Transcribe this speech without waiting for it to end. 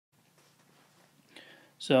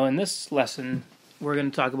So in this lesson, we're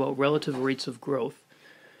going to talk about relative rates of growth.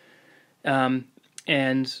 And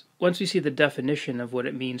once we see the definition of what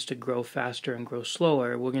it means to grow faster and grow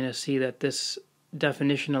slower, we're going to see that this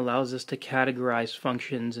definition allows us to categorize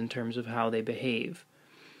functions in terms of how they behave.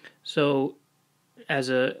 So as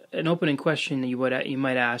an opening question, you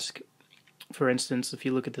might ask, for instance, if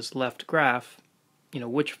you look at this left graph,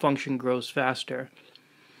 which function grows faster?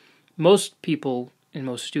 Most people and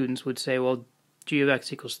most students would say, well, g of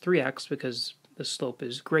x equals 3x because the slope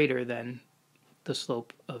is greater than the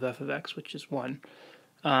slope of f of x, which is 1.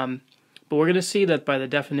 But we're going to see that by the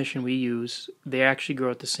definition we use, they actually grow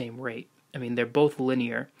at the same rate. I mean, they're both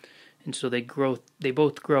linear, and so they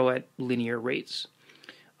both grow at linear rates.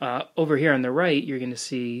 Over here on the right, you're going to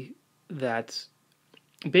see that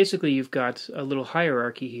basically you've got a little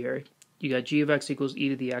hierarchy here. You got g of x equals e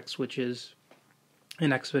to the x, which is an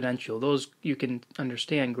exponential. Those, you can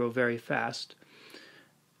understand, grow very fast.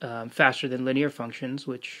 Faster than linear functions,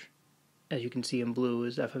 which, as you can see in blue,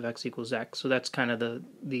 is f of x equals x. So that's kind of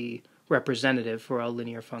the representative for all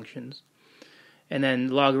linear functions. And then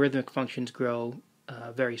logarithmic functions grow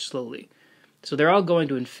very slowly. So they're all going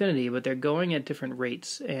to infinity, but they're going at different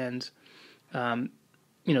rates. And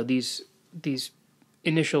these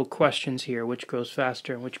initial questions here, which grows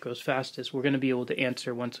faster and which grows fastest, we're going to be able to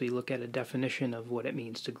answer once we look at a definition of what it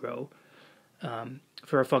means to grow.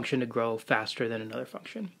 For a function to grow faster than another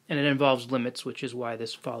function. And it involves limits, which is why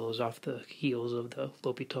this follows off the heels of the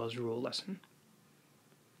L'Hopital's rule lesson.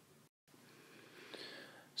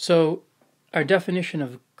 So our definition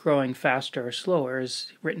of growing faster or slower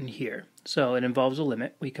is written here. So it involves a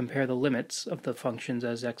limit. We compare the limits of the functions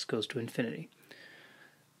as x goes to infinity.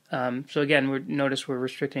 So again, notice we're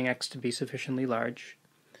restricting x to be sufficiently large.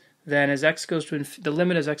 Then as x goes to the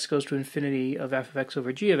limit as x goes to infinity of f of x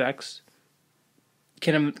over g of x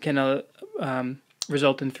can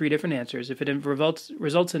result in three different answers. If it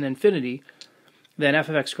results in infinity, then f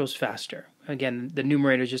of x grows faster. Again, the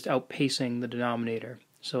numerator is just outpacing the denominator.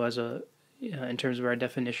 So in terms of our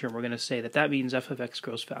definition, we're going to say that means f of x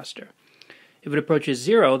grows faster. If it approaches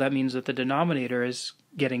 0, that means that the denominator is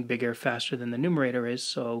getting bigger faster than the numerator is,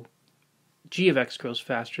 so g of x grows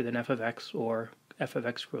faster than f of x, or f of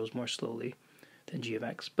x grows more slowly than g of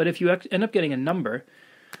x. But if you end up getting a number,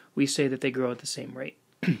 we say that they grow at the same rate.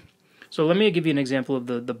 So let me give you an example of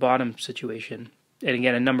the bottom situation. And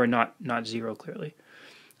again, a number not 0 clearly.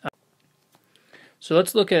 So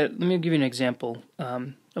let me give you an example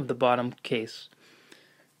of the bottom case.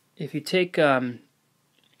 If you take,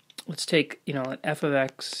 let's take, an f of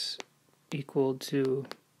x equal to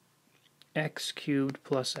x cubed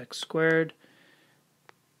plus x squared.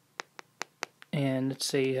 And let's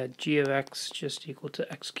say you had g of x just equal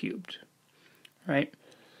to x cubed, right?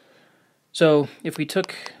 So if we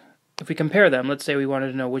compare them, let's say we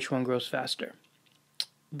wanted to know which one grows faster.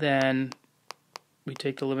 Then we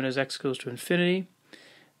take the limit as x goes to infinity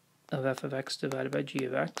of f of x divided by g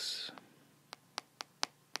of x,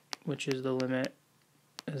 which is the limit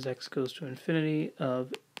as x goes to infinity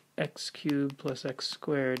of x cubed plus x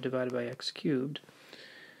squared divided by x cubed.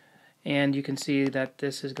 And you can see that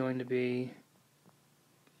this is going to be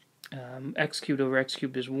x cubed over x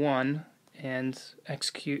cubed is 1, and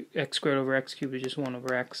x squared over x cubed is just 1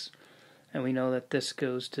 over x. And we know that this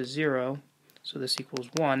goes to 0, so this equals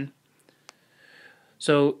 1.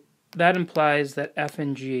 So that implies that f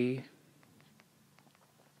and g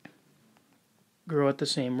grow at the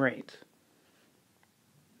same rate.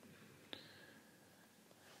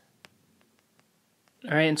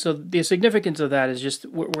 All right, and so the significance of that is just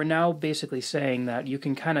we're now basically saying that you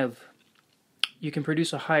can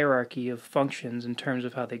produce a hierarchy of functions in terms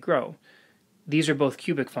of how they grow. These are both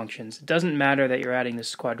cubic functions. It doesn't matter that you're adding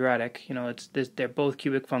this quadratic. They're both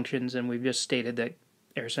cubic functions, and we've just stated that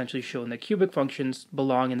they're essentially showing that cubic functions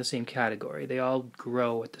belong in the same category. They all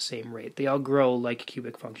grow at the same rate. They all grow like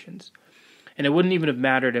cubic functions. And it wouldn't even have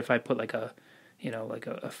mattered if I put like a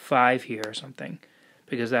 5 here or something,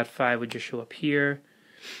 because that 5 would just show up here,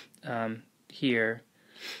 here,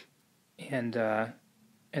 and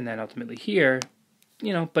then ultimately here.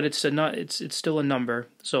 But it's still a number.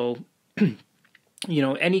 So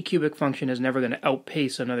any cubic function is never going to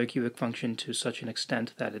outpace another cubic function to such an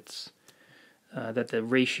extent that that the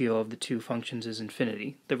ratio of the two functions is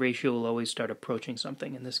infinity. The ratio will always start approaching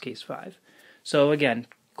something, in this case 5. So again,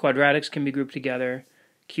 quadratics can be grouped together,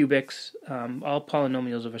 cubics, all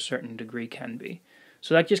polynomials of a certain degree can be.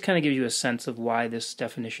 So that just kind of gives you a sense of why this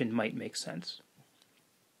definition might make sense.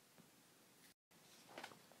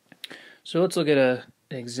 So let's look at an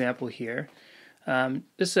example here.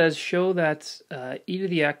 This says, show that e to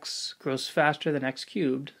the x grows faster than x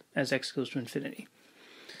cubed as x goes to infinity.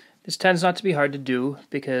 This tends not to be hard to do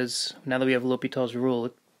because now that we have L'Hopital's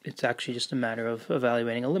rule, it's actually just a matter of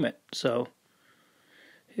evaluating a limit. So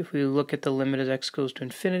if we look at the limit as x goes to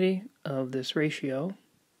infinity of this ratio,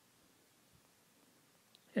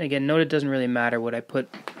 and again, note it doesn't really matter what I put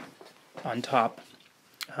on top.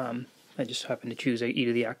 I just happen to choose e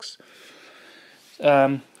to the x.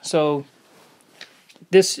 So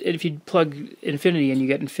this, if you plug infinity in, you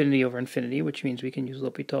get infinity over infinity, which means we can use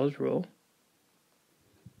L'Hopital's rule.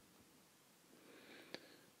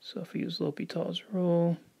 So if we use L'Hopital's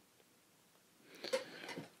rule,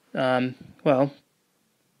 well,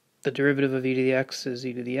 the derivative of e to the x is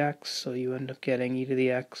e to the x, so you end up getting e to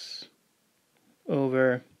the x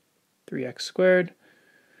over 3x squared,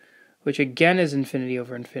 which again is infinity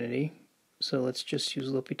over infinity. So let's just use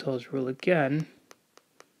L'Hopital's rule again.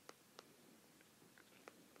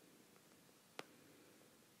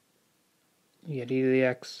 You get e to the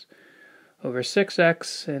x over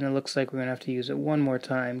 6x, and it looks like we're going to have to use it one more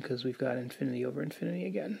time because we've got infinity over infinity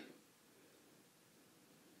again.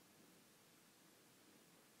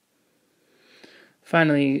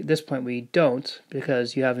 Finally, at this point we don't,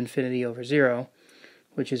 because you have infinity over 0,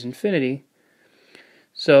 which is infinity.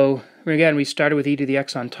 So again, we started with e to the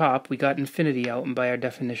x on top, we got infinity out, and by our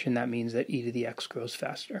definition that means that e to the x grows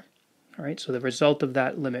faster. All right, so the result of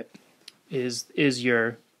that limit is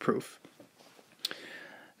your proof.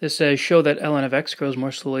 This says show that ln of x grows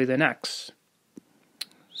more slowly than x.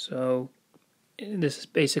 So this is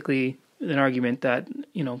basically an argument that,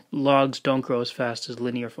 you know, logs don't grow as fast as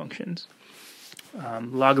linear functions.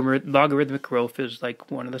 Logarithmic growth is like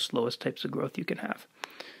one of the slowest types of growth you can have.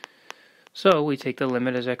 So we take the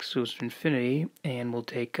limit as x goes to infinity, and we'll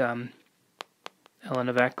take ln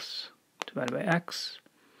of x divided by x.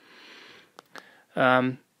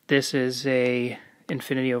 This is a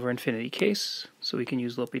infinity over infinity case, so we can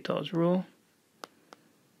use L'Hopital's rule.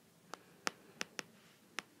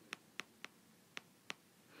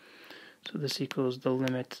 So this equals the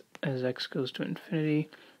limit as x goes to infinity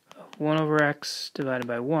of 1 over x divided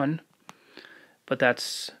by 1, but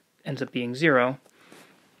that ends up being 0.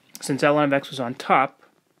 Since ln of x was on top,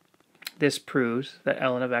 this proves that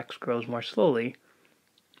ln of x grows more slowly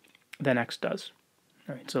than x does.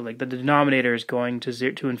 All right, so like the denominator is going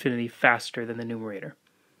to infinity faster than the numerator.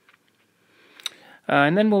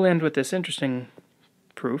 And then we'll end with this interesting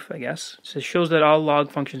proof, I guess. It shows that all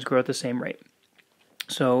log functions grow at the same rate.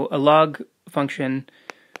 So a log function,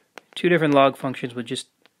 two different log functions would just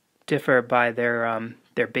differ by their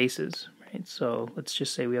bases, right? So let's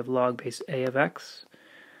just say we have log base a of x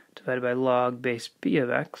divided by log base b of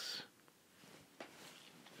x.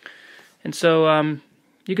 And so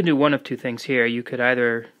you can do one of two things here. You could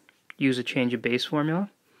either use a change of base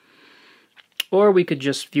formula, or we could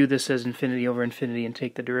just view this as infinity over infinity and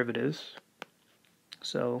take the derivatives.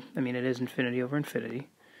 So, I mean, it is infinity over infinity.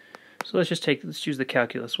 So let's use the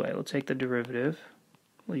calculus way. We'll take the derivative.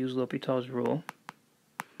 We'll use L'Hopital's rule.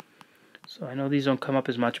 So I know these don't come up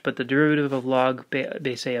as much, but the derivative of log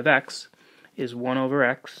base a of x is 1 over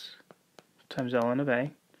x times ln of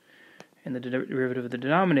a. And the derivative of the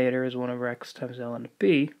denominator is 1 over x times ln of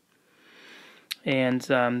b. And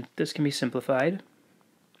this can be simplified.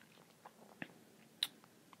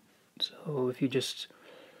 So if you just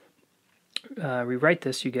rewrite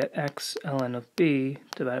this, you get x ln of b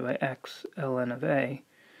divided by x ln of a,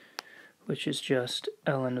 which is just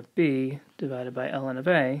ln of b divided by ln of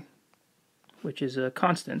a, which is a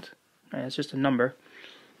constant. Right? It's just a number,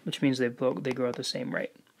 which means they grow at the same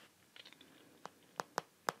rate.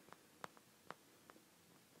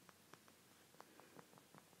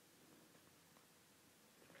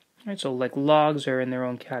 All right, so like logs are in their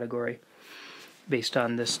own category based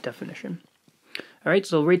on this definition. All right,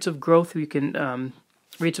 so rates of growth, we can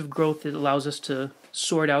rates of growth, it allows us to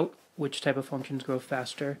sort out which type of functions grow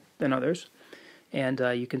faster than others, and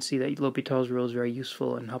you can see that L'Hopital's rule is very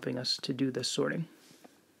useful in helping us to do this sorting.